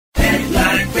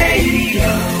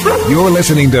You're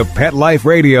listening to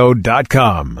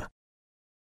PetLifeRadio.com.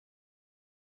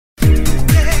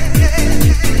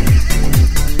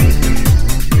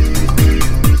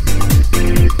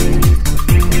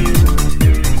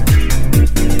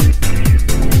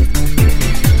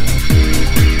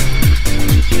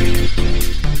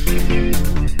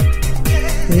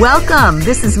 Welcome.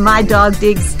 This is My Dog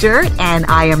Digs Dirt, and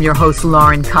I am your host,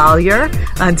 Lauren Collier.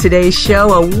 On today's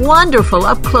show, a wonderful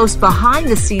up-close,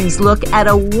 behind-the-scenes look at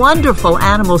a wonderful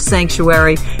animal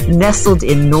sanctuary nestled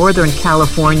in Northern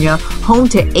California, home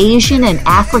to Asian and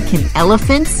African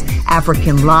elephants,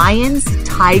 African lions,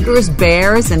 tigers,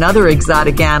 bears, and other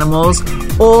exotic animals,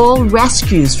 all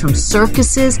rescues from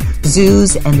circuses,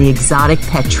 zoos, and the exotic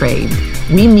pet trade.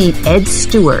 We meet Ed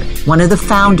Stewart, one of the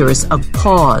founders of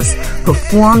PAWS,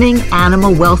 Performing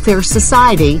Animal Welfare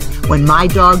Society, when My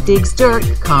Dog Digs Dirt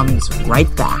comes right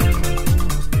back.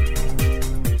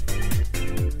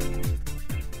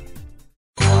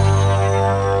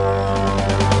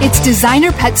 It's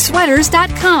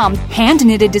DesignerPetSweaters.com.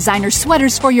 Hand-knitted designer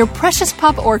sweaters for your precious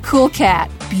pup or cool cat.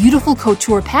 Beautiful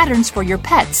couture patterns for your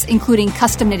pets, including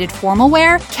custom-knitted formal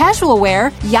wear, casual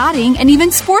wear, yachting, and even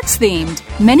sports-themed.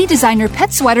 Many designer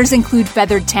pet sweaters include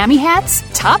feathered tammy hats,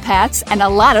 top hats, and a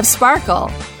lot of sparkle.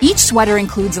 Each sweater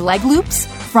includes leg loops,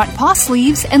 front paw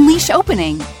sleeves, and leash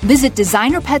opening. Visit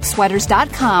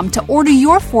DesignerPetSweaters.com to order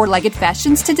your four-legged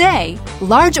fashions today.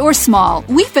 Large or small,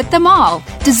 we fit them all.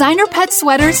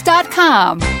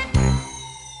 DesignerPetSweaters.com.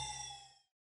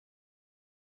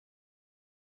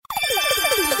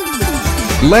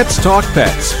 Let's Talk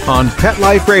Pets on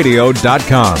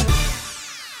PetLifeRadio.com.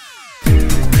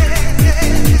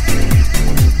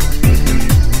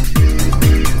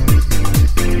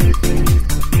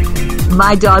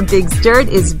 My Dog Digs Dirt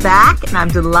is back, and I'm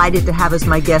delighted to have as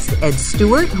my guest Ed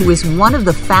Stewart, who is one of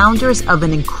the founders of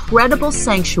an incredible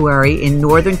sanctuary in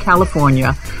Northern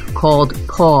California called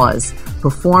PAWS,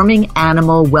 Performing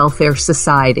Animal Welfare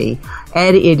Society.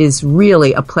 Ed, it is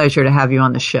really a pleasure to have you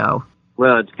on the show.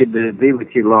 Well, it's good to be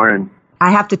with you, Lauren.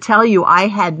 I have to tell you, I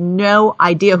had no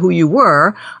idea who you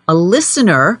were. A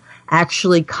listener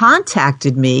actually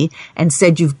contacted me and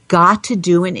said, you've got to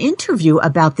do an interview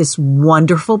about this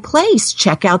wonderful place.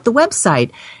 Check out the website.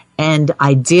 And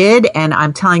I did, and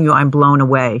I'm telling you, I'm blown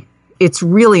away. It's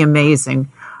really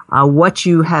amazing what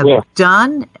you have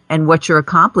done and what you're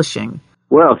accomplishing.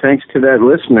 Well, thanks to that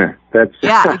listener. That's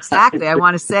yeah, exactly. I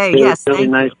want to say, yes. It's really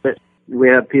nice that we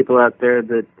have people out there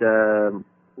that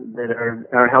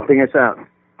are helping us out.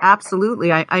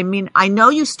 Absolutely. I mean, I know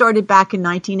you started back in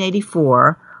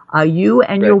 1984. You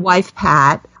and your wife,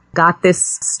 Pat, got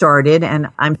this started, and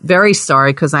I'm very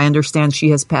sorry because I understand she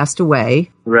has passed away.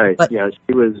 Right. But, yeah,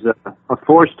 she was a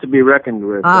force to be reckoned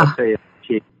with. I'll tell you,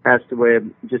 she passed away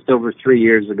just over 3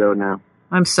 years ago now.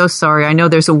 I'm so sorry. I know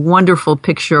there's a wonderful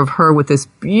picture of her with this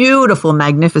beautiful,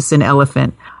 magnificent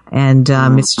elephant, and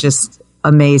it's just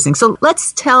amazing. So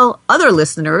let's tell other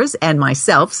listeners and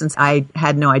myself, since I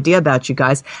had no idea about you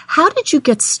guys, how did you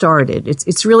get started?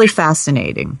 It's really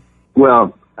fascinating.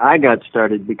 Well, I got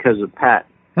started because of Pat.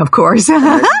 Of course.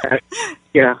 I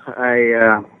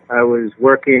was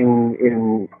working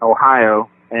in Ohio,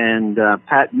 and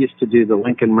Pat used to do the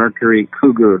Lincoln Mercury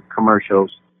Cougar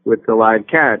commercials with the live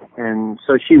cat, and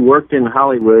so she worked in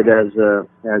Hollywood as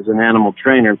an animal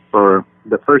trainer for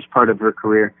the first part of her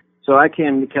career. So I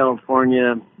came to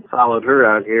California, followed her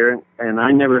out here, and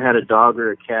I never had a dog or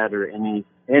a cat or any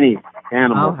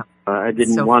animal. I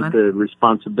didn't want the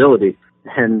responsibility.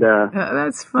 And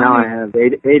that's funny. Now I have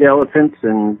eight elephants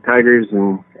and tigers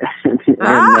and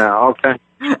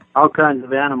all kinds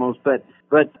of animals. But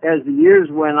as the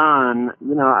years went on,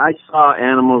 I saw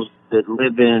animals that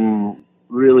live in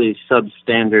really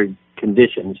substandard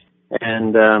conditions.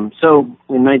 And so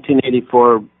in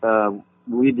 1984,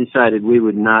 we decided we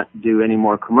would not do any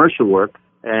more commercial work,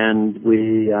 and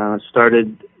we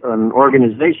started an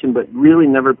organization, but really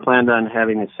never planned on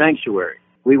having a sanctuary.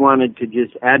 We wanted to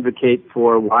just advocate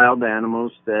for wild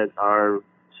animals that are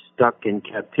stuck in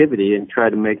captivity and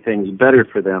try to make things better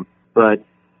for them. But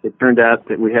it turned out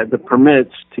that we had the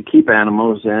permits to keep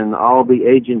animals, and all the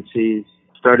agencies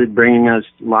started bringing us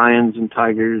lions and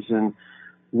tigers and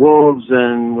wolves.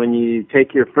 And when you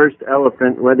take your first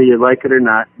elephant, whether you like it or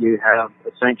not, you have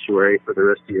a sanctuary for the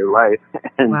rest of your life.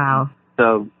 And wow.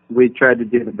 So we tried to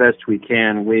do the best we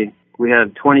can. We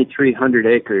have 2,300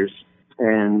 acres.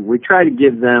 And we try to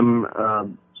give them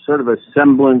sort of a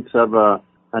semblance of a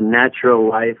natural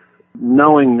life,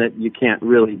 knowing that you can't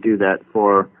really do that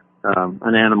for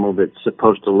an animal that's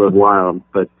supposed to live wild.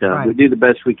 But we do the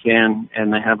best we can,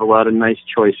 and they have a lot of nice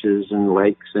choices and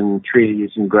lakes and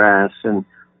trees and grass and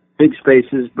big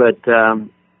spaces. But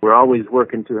we're always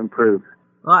working to improve.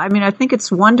 Well, I mean, I think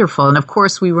it's wonderful. And of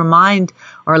course, we remind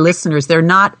our listeners they're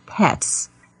not pets.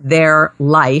 They're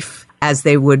life as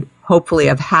they would hopefully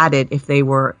have had it if they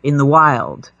were in the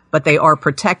wild. But they are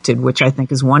protected, which I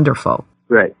think is wonderful.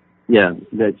 Right. Yeah.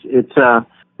 It's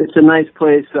a nice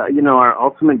place. Our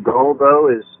ultimate goal, though,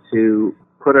 is to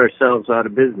put ourselves out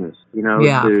of business.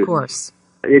 Yeah, of course.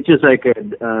 It's just like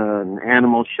an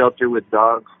animal shelter with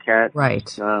dogs, cats.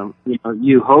 Right.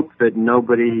 You hope that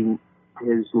nobody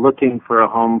is looking for a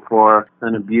home for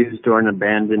an abused or an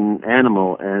abandoned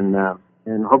animal,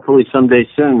 and hopefully someday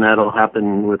soon that'll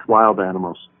happen with wild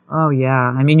animals. Oh, yeah.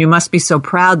 I mean, you must be so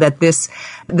proud that this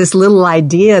little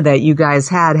idea that you guys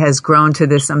had has grown to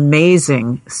this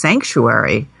amazing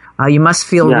sanctuary. You must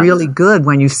feel really good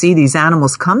when you see these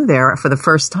animals come there for the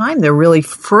first time. They're really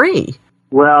free.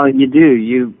 Well, you do.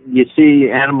 You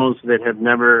see animals that have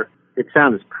never, it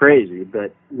sounds crazy,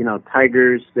 but,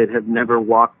 tigers that have never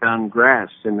walked on grass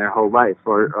in their whole life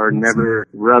or never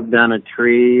rubbed on a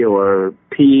tree or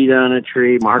peed on a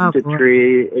tree, marked a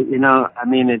tree.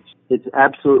 It's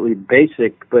absolutely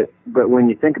basic, but when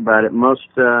you think about it, most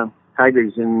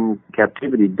tigers in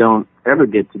captivity don't ever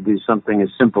get to do something as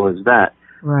simple as that.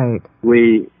 Right.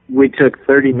 We took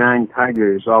 39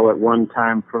 tigers all at one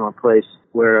time from a place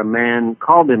where a man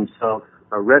called himself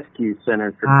a rescue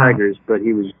center for tigers, but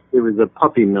it was a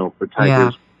puppy mill for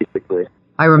tigers, basically.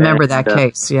 I remember that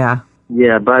case, yeah.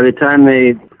 Yeah, by the time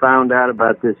they found out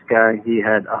about this guy, he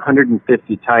had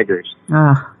 150 tigers,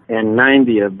 and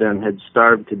 90 of them had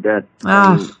starved to death.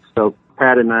 And so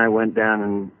Pat and I went down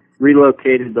and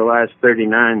relocated the last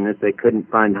 39 that they couldn't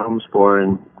find homes for,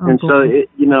 and so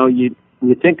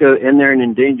you think of, and they're an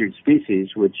endangered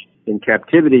species, which in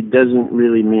captivity doesn't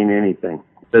really mean anything.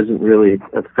 Doesn't really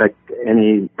affect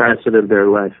any facet of their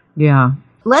life. Yeah.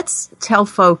 Let's tell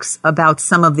folks about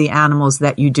some of the animals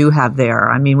that you do have there.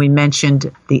 I mean, we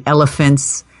mentioned the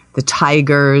elephants, the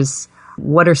tigers.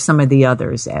 What are some of the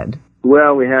others, Ed?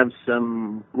 Well,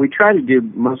 we try to do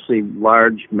mostly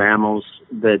large mammals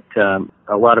that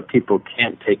a lot of people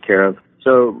can't take care of.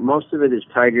 So most of it is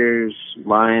tigers,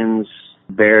 lions,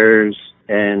 bears,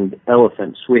 and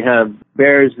elephants. We have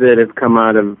bears that have come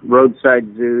out of roadside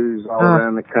zoos all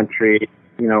around the country,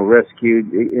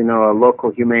 rescued. A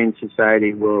local humane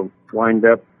society will wind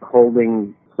up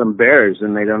holding some bears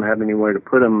and they don't have anywhere to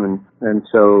put them. And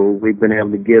so we've been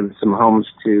able to give some homes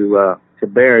to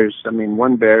bears. I mean,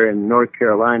 one bear in North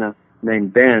Carolina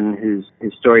named Ben,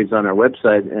 his story's on our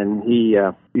website, and he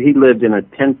lived in a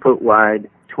 10-foot wide,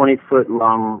 20-foot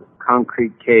long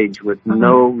concrete cage with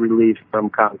no relief from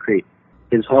concrete.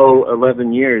 His whole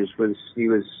 11 years he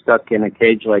was stuck in a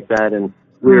cage like that, and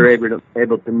we were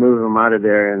able to move him out of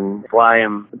there and fly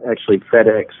him, actually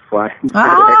fly him.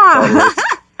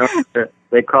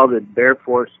 They called it Bear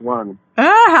Force One.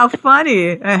 How funny.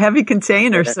 A heavy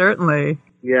container, certainly.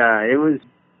 Yeah, it was,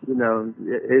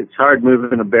 it's hard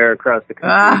moving a bear across the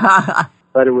country.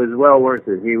 But it was well worth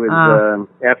it. He was,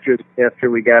 after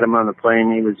we got him on the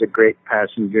plane, he was a great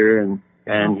passenger,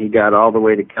 and he got all the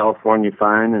way to California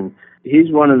fine, and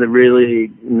he's one of the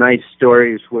really nice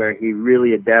stories where he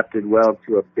really adapted well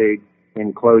to a big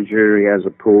enclosure. He has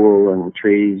a pool and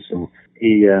trees, and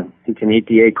he can eat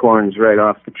the acorns right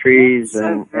off the trees,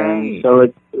 and so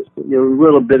it's a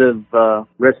little bit of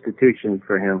restitution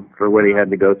for him for what he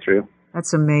had to go through.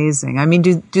 That's amazing. I mean,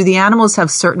 do the animals have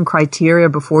certain criteria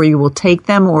before you will take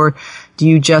them, or do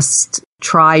you just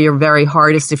try your very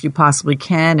hardest if you possibly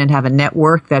can and have a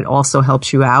network that also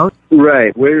helps you out?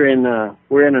 Right. We're in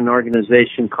an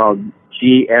organization called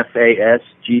GFAS,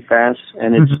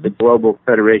 and it's the Global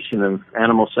Federation of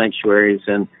Animal Sanctuaries,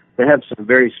 and they have some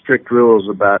very strict rules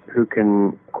about who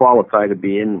can qualify to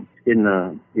be in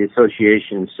the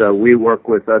association. So we work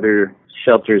with other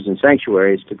shelters and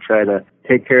sanctuaries to try to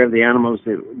take care of the animals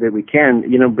that we can,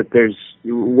 but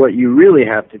what you really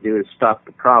have to do is stop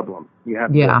the problem. You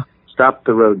have to stop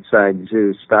the roadside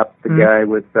zoo, stop the guy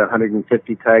with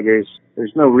 150 tigers.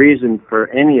 There's no reason for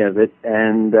any of it,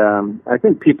 and I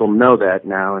think people know that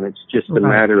now, and it's just a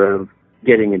matter of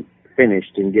getting it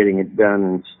finished and getting it done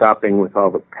and stopping with all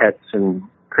the pets and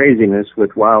craziness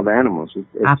with wild animals.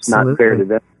 It's not fair to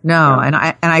them. No, and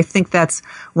I think that's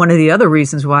one of the other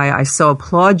reasons why I so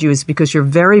applaud you is because you're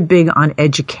very big on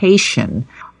education.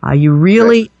 You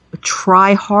really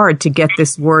try hard to get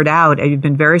this word out, and you've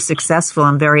been very successful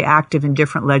and very active in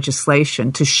different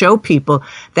legislation to show people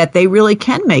that they really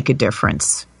can make a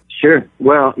difference. Sure.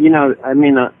 Well,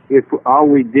 if all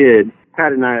we did,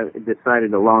 Pat and I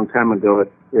decided a long time ago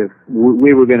if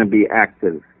we were going to be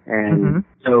active. And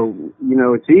so,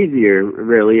 it's easier,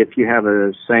 really, if you have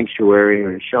a sanctuary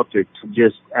or a shelter to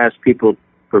just ask people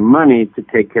for money to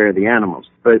take care of the animals.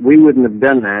 But we wouldn't have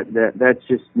done that. That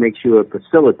just makes you a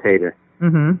facilitator.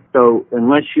 Mm-hmm. So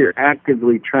unless you're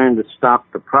actively trying to stop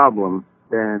the problem,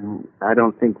 then I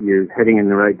don't think you're heading in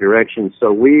the right direction.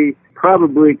 So we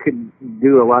probably could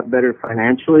do a lot better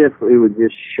financially if we would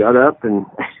just shut up and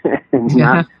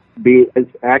not be as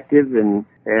active in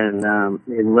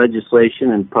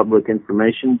legislation and public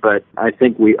information. But I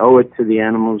think we owe it to the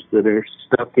animals that are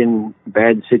stuck in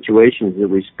bad situations that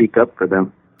we speak up for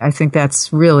them. I think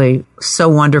that's really so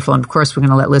wonderful. And of course, we're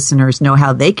going to let listeners know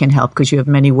how they can help, because you have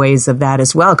many ways of that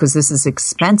as well, because this is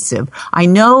expensive. I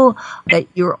know that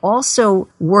you're also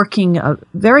working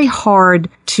very hard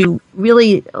to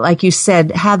really, like you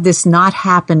said, have this not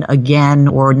happen again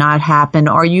or not happen.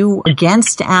 Are you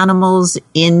against animals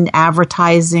in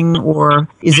advertising, or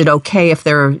is it okay if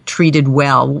they're treated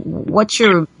well? What's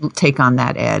your take on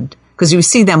that, Ed? Because you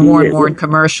see them more and more in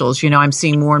commercials. I'm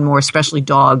seeing more and more, especially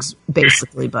dogs,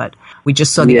 basically. But we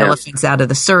just saw the elephants out of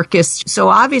the circus. So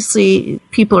obviously,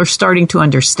 people are starting to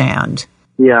understand.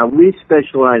 Yeah, we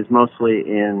specialize mostly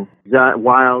in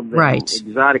wild and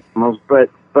exotic animals. But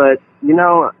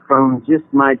from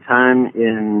just my time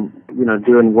in,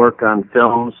 doing work on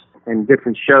films and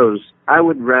different shows, I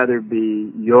would rather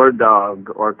be your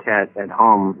dog or cat at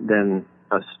home than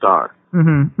a star.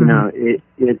 Mm-hmm,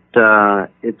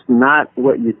 It's not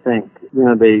what you think.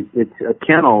 It's a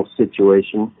kennel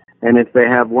situation, and if they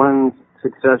have one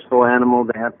successful animal,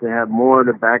 they have to have more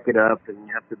to back it up, and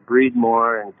you have to breed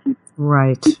more and keep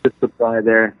the supply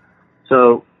there.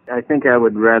 So I think I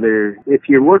would rather, if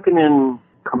you're working in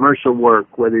commercial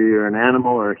work, whether you're an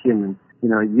animal or a human,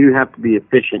 you have to be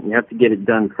efficient. You have to get it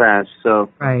done fast. So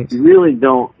you really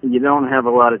don't have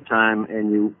a lot of time,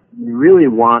 and you really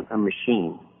want a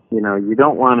machine. You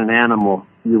don't want an animal.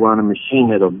 You want a machine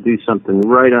that'll do something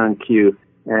right on cue.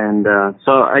 And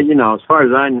so, as far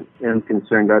as I am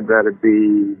concerned, I'd rather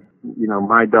be,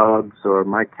 my dogs or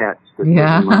my cats that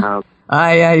live in my house.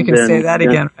 You can say that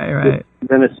again. Right.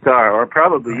 Than a star, or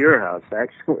probably your house,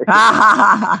 actually.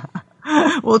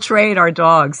 We'll trade our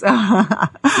dogs.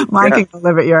 Mine can go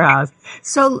live at your house.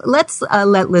 So let's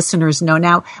let listeners know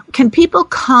now. Can people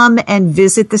come and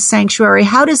visit the sanctuary?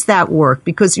 How does that work?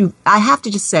 Because I have to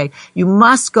just say, you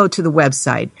must go to the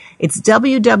website. It's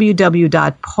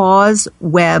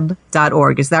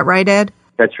www.pauseweb.org. Is that right, Ed?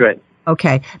 That's right.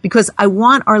 Okay, because I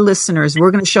want our listeners,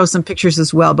 we're going to show some pictures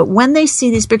as well, but when they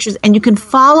see these pictures and you can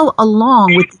follow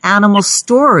along with the animal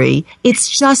story, it's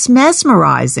just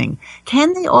mesmerizing.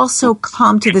 Can they also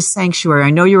come to the sanctuary?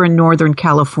 I know you're in Northern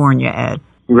California, Ed.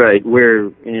 Right,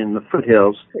 we're in the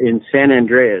foothills in San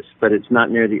Andreas, but it's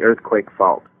not near the earthquake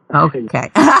fault. Okay.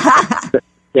 So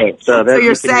that you're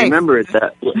you safe. Can remember it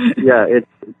that. Yeah, it's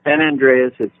San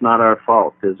Andreas. It's not our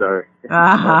fault. Is our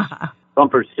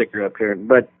bumper sticker up here.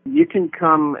 But you can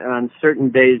come on certain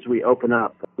days we open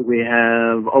up. We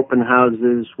have open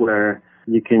houses where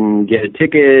you can get a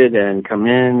ticket and come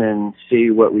in and see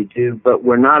what we do, but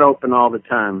we're not open all the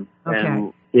time. Okay.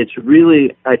 And it's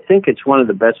really, I think it's one of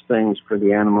the best things for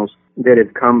the animals that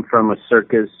have come from a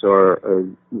circus or a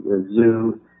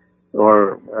zoo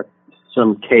or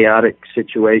some chaotic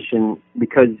situation,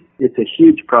 because it's a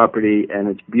huge property and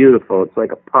it's beautiful. It's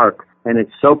like a park, and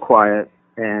it's so quiet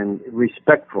and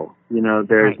respectful.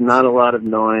 There's not a lot of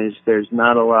noise. There's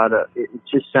not a lot of, it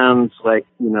just sounds like,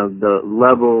 the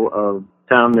level of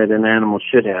sound that an animal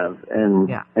should have. And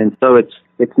so it's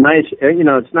nice,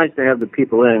 it's nice to have the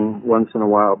people in once in a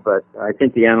while, but I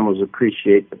think the animals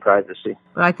appreciate the privacy.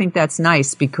 But I think that's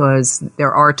nice, because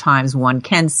there are times one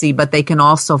can see, but they can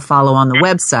also follow on the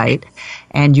website.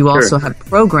 And you also have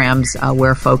programs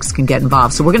where folks can get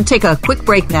involved. So we're going to take a quick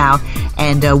break now,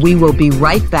 and we will be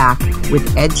right back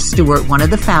with Ed Stewart, one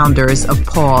of the founders of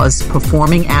PAWS,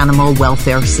 Performing Animal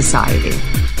Welfare Society.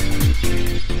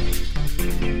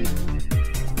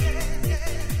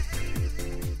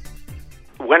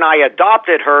 When I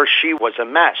adopted her, she was a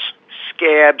mess.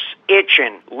 Scabs,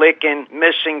 itching, licking,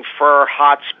 missing fur,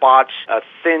 hot spots, a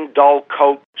thin, dull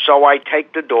coat. So I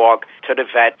take the dog to the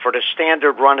vet for the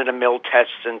standard run-of-the-mill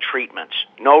tests and treatments.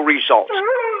 No results.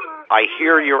 I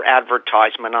hear your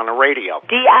advertisement on the radio.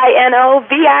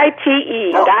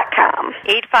 DINOVITE.com.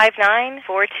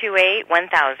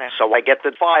 859-428-1000. So I get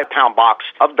the 5-pound box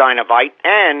of Dinovite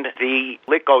and the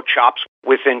Lico Chops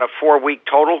within a 4-week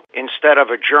total. Instead of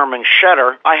a German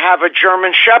Setter, I have a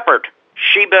German Shepherd.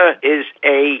 Sheba is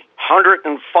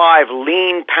 105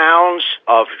 lean pounds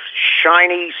of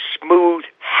shiny, smooth,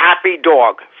 happy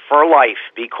dog for life,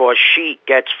 because she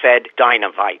gets fed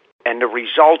Dinovite. And the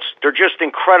results, they're just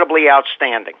incredibly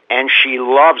outstanding. And she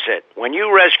loves it. When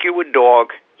you rescue a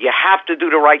dog, you have to do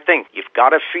the right thing. You've got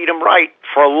to feed him right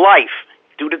for life.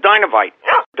 due to Dynavite.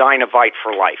 Dynavite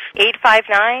for life.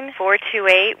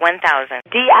 859-428-1000.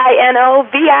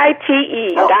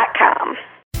 DINOVITE.com.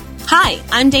 Hi,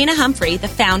 I'm Dana Humphrey, the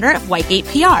founder of Whitegate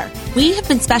PR. We have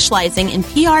been specializing in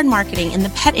PR and marketing in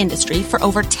the pet industry for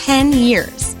over 10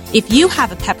 years. If you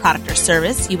have a pet product or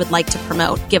service you would like to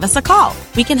promote, give us a call.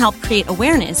 We can help create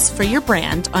awareness for your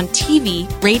brand on TV,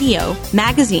 radio,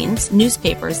 magazines,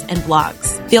 newspapers, and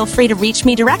blogs. Feel free to reach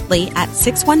me directly at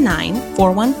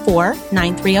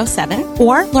 619-414-9307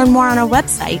 or learn more on our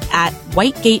website at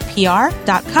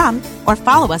whitegatepr.com or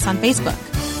follow us on Facebook.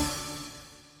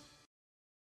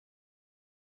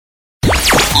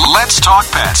 Let's talk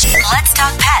pets. Let's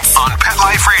talk pets On Pet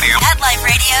Life Radio. Pet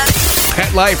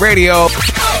Life Radio.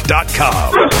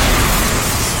 PetLifeRadio.com.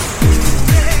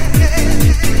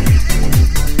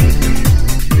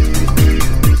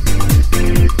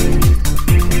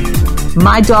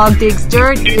 My Dog Digs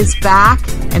Dirt is back,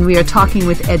 and we are talking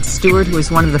with Ed Stewart, who is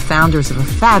one of the founders of a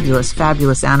fabulous,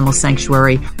 fabulous animal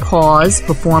sanctuary, PAWS,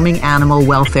 Performing Animal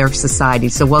Welfare Society.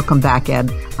 So welcome back,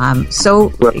 Ed. I'm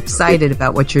so excited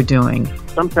about what you're doing.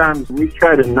 Sometimes we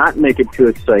try to not make it too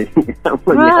exciting.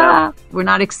 We're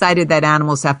not excited that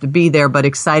animals have to be there, but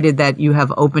excited that you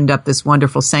have opened up this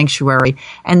wonderful sanctuary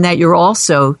and that you're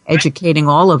also educating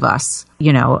all of us,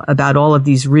 you know, about all of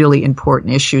these really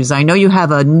important issues. I know you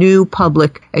have a new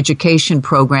public education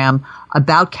program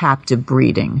about captive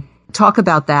breeding. Talk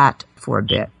about that for a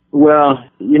bit. Well,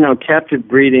 you know, captive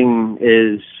breeding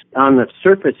is, on the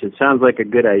surface, it sounds like a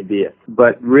good idea.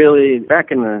 But really,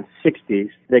 back in the 60s,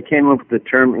 they came up with the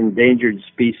term endangered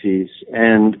species.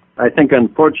 And I think,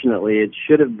 unfortunately, it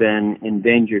should have been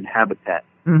endangered habitat.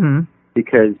 Mm-hmm.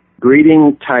 Because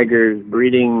breeding tigers,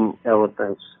 breeding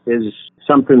elephants is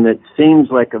something that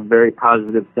seems like a very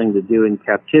positive thing to do in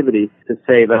captivity to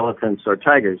save elephants or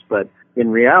tigers. But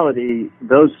in reality,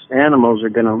 those animals are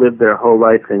going to live their whole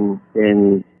life in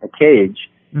a cage.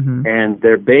 Mm-hmm. And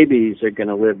their babies are going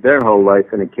to live their whole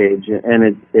life in a cage.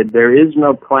 And there is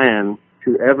no plan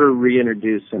to ever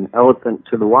reintroduce an elephant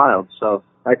to the wild. So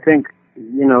I think,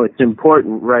 you know, it's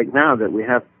important right now that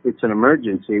it's an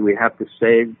emergency. We have to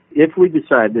save. If we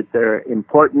decide that they're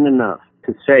important enough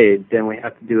to save, then we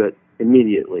have to do it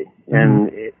immediately.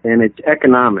 Mm-hmm. And it's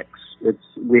economics.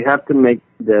 We have to make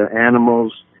the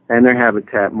animals and their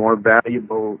habitat more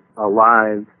valuable,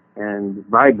 alive, and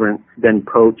vibrant than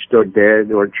poached or dead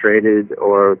or traded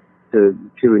or to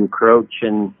encroach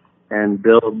and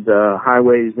build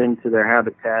highways into their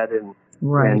habitat and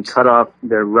cut off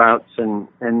their routes and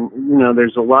you know,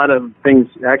 there's a lot of things.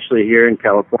 Actually, here in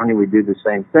California we do the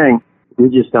same thing.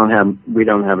 We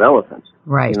don't have elephants.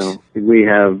 Right. You know, we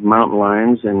have mountain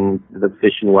lions, and the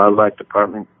Fish and Wildlife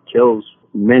Department kills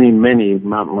many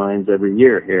mountain lions every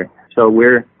year here. So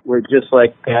we're just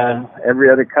like every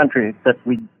other country, except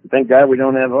thank God we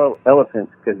don't have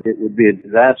elephants, because it would be a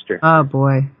disaster. Oh,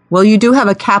 boy. Well, you do have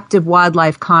a captive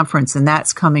wildlife conference, and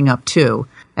that's coming up, too.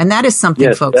 And that is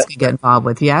something folks can get involved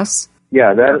with, yes?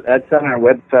 Yeah, that's on our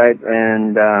website,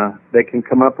 and they can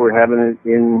come up. We're having it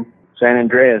in San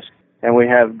Andreas, and we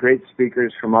have great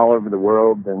speakers from all over the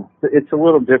world. And it's a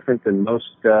little different than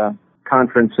most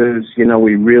conferences. You know,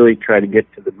 we really try to get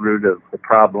to the root of the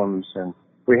problems, and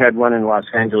we had one in Los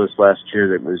Angeles last year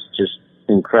that was just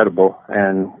incredible,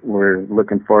 and we're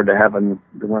looking forward to having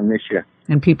the one this year.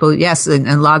 And people, yes,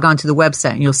 and log on to the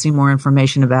website and you'll see more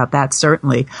information about that,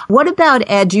 certainly. What about,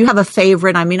 Ed, do you have a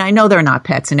favorite? I mean, I know they're not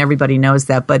pets and everybody knows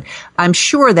that, but I'm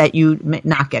sure that you may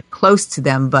not get close to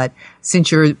them, but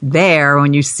since you're there,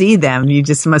 when you see them, you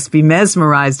just must be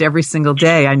mesmerized every single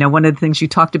day. I know one of the things you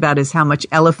talked about is how much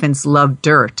elephants love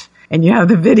dirt, and you have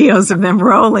the videos of them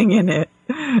rolling in it.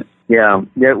 Yeah.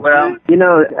 Well, you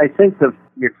know, I think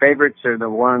your favorites are the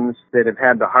ones that have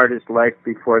had the hardest life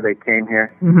before they came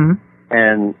here. Mm-hmm.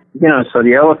 And, you know, so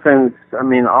the elephants, I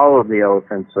mean, all of the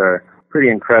elephants are pretty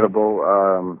incredible.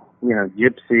 You know,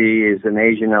 Gypsy is an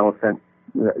Asian elephant.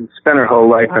 Spent her whole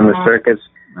life in the circus.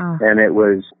 And it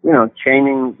was, you know,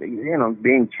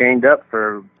 being chained up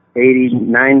for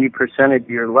 80-90% of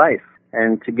your life.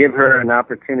 And to give her an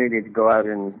opportunity to go out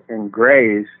and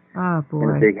graze in a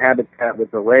big habitat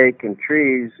with a lake and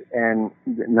trees. And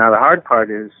now the hard part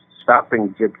is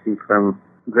stopping Gypsy from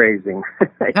grazing.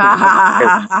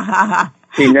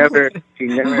 She never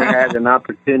had an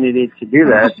opportunity to do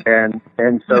that.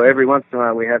 And so every once in a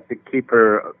while we have to keep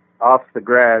her off the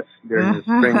grass during the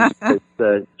spring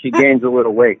because she gains a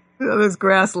little weight. So there's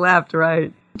grass left,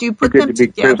 right? Do you put them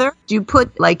together? Do you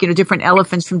put, like, you know, different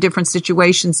elephants from different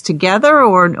situations together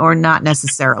or not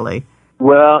necessarily?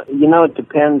 Well, you know, it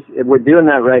depends. We're doing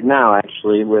that right now,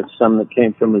 actually, with some that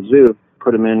came from a zoo.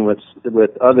 put them in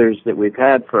with others that we've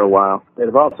had for a while that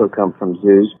have also come from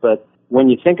zoos. But when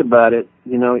you think about it,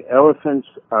 elephants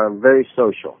are very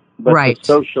social. But right. The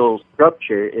social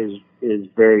structure is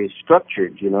very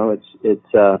structured.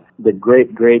 It's the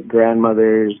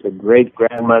great-great-grandmothers, the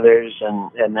great-grandmothers,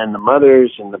 and then the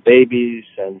mothers and the babies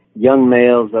and young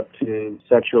males up to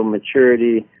sexual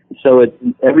maturity. So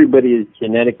everybody is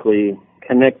genetically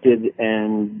connected,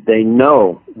 and they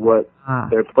know what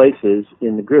their place is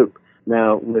in the group.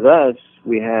 Now, with us,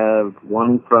 we have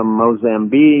one from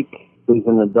Mozambique who's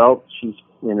an adult. She's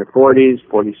in her 40s,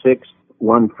 46.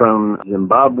 One from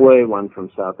Zimbabwe, one from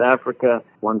South Africa,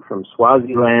 one from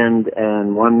Swaziland,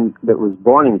 and one that was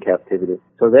born in captivity.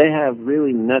 So they have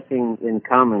really nothing in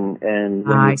common, and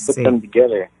when you put them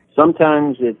together,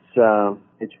 sometimes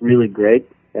it's really great,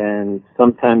 and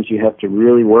sometimes you have to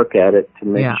really work at it to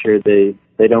make sure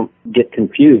they don't get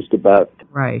confused about.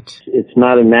 Right. It's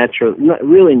not a natural.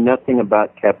 Really, nothing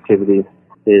about captivity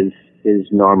is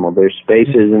normal. Their space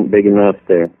isn't big enough.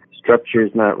 Their structure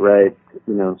is not right.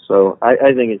 So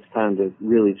I think it's time to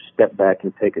really step back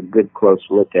and take a good close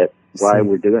look at why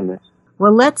we're doing this.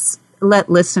 Well, let's let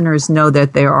listeners know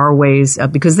that there are ways,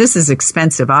 because this is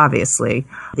expensive, obviously,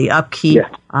 the upkeep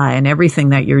and everything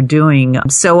that you're doing.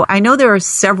 So I know there are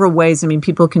several ways. I mean,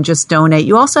 people can just donate.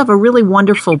 You also have a really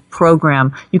wonderful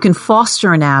program. You can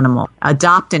foster an animal,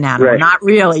 adopt an animal. Right. Not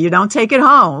really. You don't take it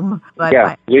home. But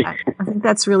I think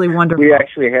that's really wonderful. We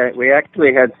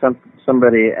actually had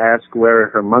somebody ask where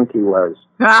her monkey was.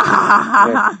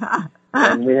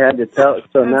 And we had to tell.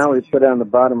 So now we put on the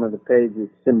bottom of the page,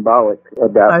 it's symbolic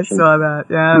adoption. I saw that.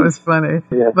 Yeah, that was funny.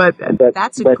 Yeah. But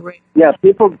that's great. Yeah,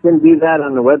 people can do that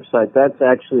on the website. That's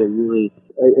actually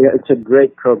it's a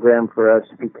great program for us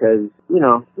because,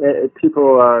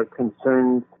 people are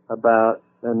concerned about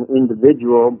an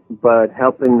individual, but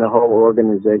helping the whole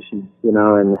organization,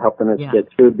 and helping us get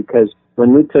through. Because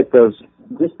when we took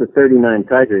just the 39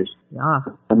 tigers,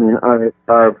 I mean,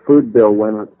 our food bill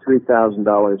went up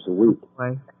 $3,000 a week.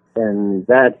 Right. And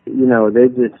that, they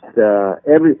just,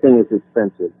 everything is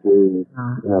expensive.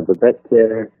 The vet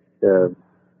care,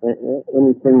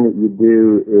 anything that you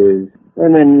do is,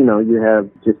 and then, you have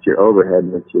just your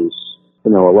overhead, which is, a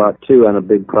lot too on a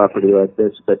big property like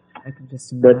this. But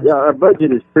our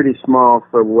budget is pretty small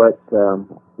for what,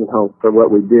 for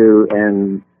what we do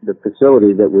and the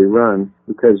facility that we run,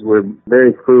 because we're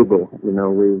very frugal.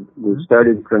 We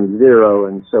started from zero,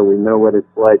 and so we know what it's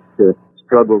like to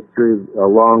struggle through a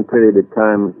long period of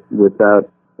time without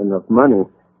enough money.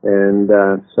 And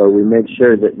so we make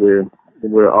sure that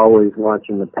we're always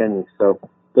watching the pennies. So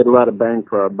get a lot of bang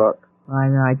for our buck. I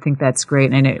know. I think that's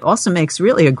great. And it also makes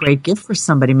really a great gift for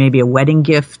somebody, maybe a wedding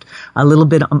gift, a little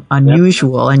bit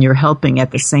unusual, and you're helping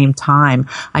at the same time.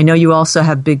 I know you also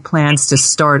have big plans to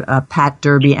start a Pat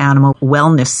Derby Animal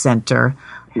Wellness Center,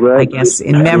 I guess,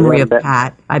 in memory of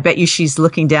Pat. I bet you she's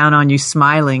looking down on you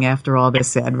smiling after all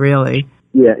this, Ed, really.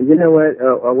 Yeah, you know what?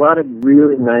 A lot of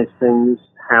really nice things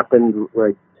happened,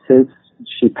 since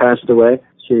she passed away.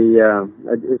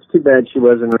 It's too bad she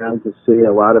wasn't around to see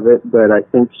a lot of it, but I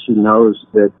think she knows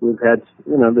that we've had,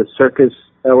 the circus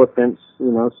elephants,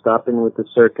 stopping with the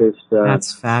circus.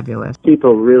 That's fabulous.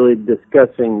 People really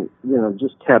discussing,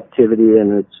 just captivity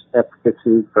and its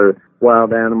efficacy for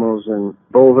wild animals, and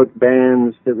bullhook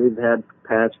bans that we've had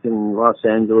passed in Los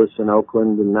Angeles and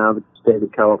Oakland and now the state of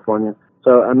California.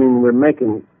 So, I mean, we're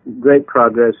making great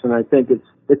progress, and I think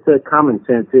it's a common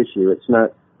sense issue. It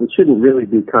shouldn't really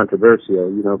be controversial,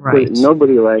 Right.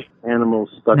 Nobody likes animals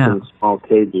stuck in small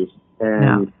cages,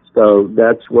 and so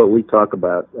that's what we talk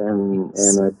about, and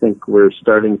I think we're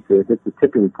starting to hit the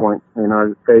tipping point in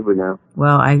our favor now.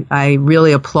 Well, I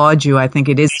really applaud you. I think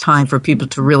it is time for people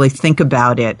to really think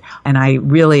about it, and I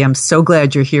really am so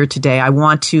glad you're here today. I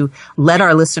want to let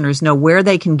our listeners know where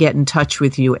they can get in touch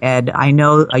with you, Ed. I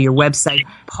know your website,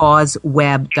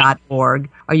 pauseweb.org.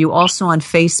 Are you also on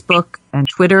Facebook and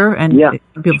Twitter, and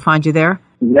people find you there?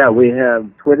 Yeah, we have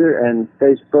Twitter and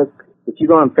Facebook. If you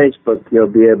go on Facebook, you'll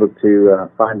be able to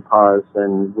find Paws,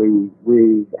 and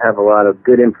we have a lot of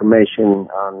good information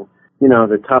on,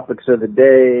 the topics of the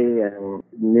day and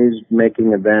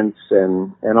news-making events,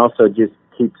 and also just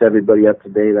keeps everybody up to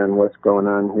date on what's going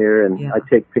on here. And I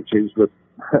take pictures with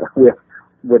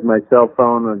my cell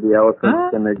phone of the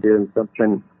elephants, and they're doing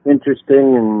something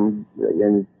interesting,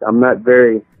 and I'm not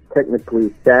very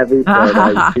technically savvy, but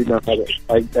I do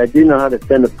know how to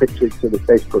send a picture to the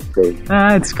Facebook page.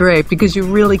 That's great, because you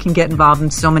really can get involved in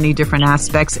so many different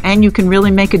aspects, and you can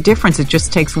really make a difference. It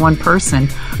just takes one person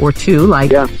or two,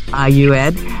 like you,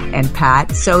 Ed, and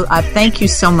Pat. So thank you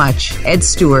so much. Ed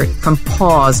Stewart from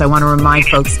PAWS. I want to remind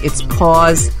folks, it's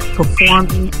PAWS,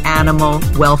 Performing Animal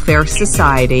Welfare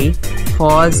Society,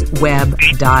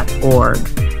 pawsweb.org.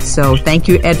 So thank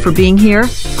you, Ed, for being here.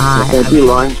 Thank you,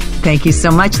 Lauren. Thank you so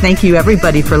much. Thank you,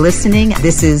 everybody, for listening.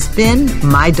 This has been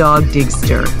My Dog Digs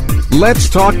Dirt. Let's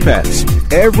Talk Pets,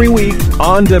 every week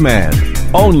on demand,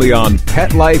 only on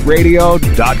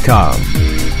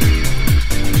PetLifeRadio.com.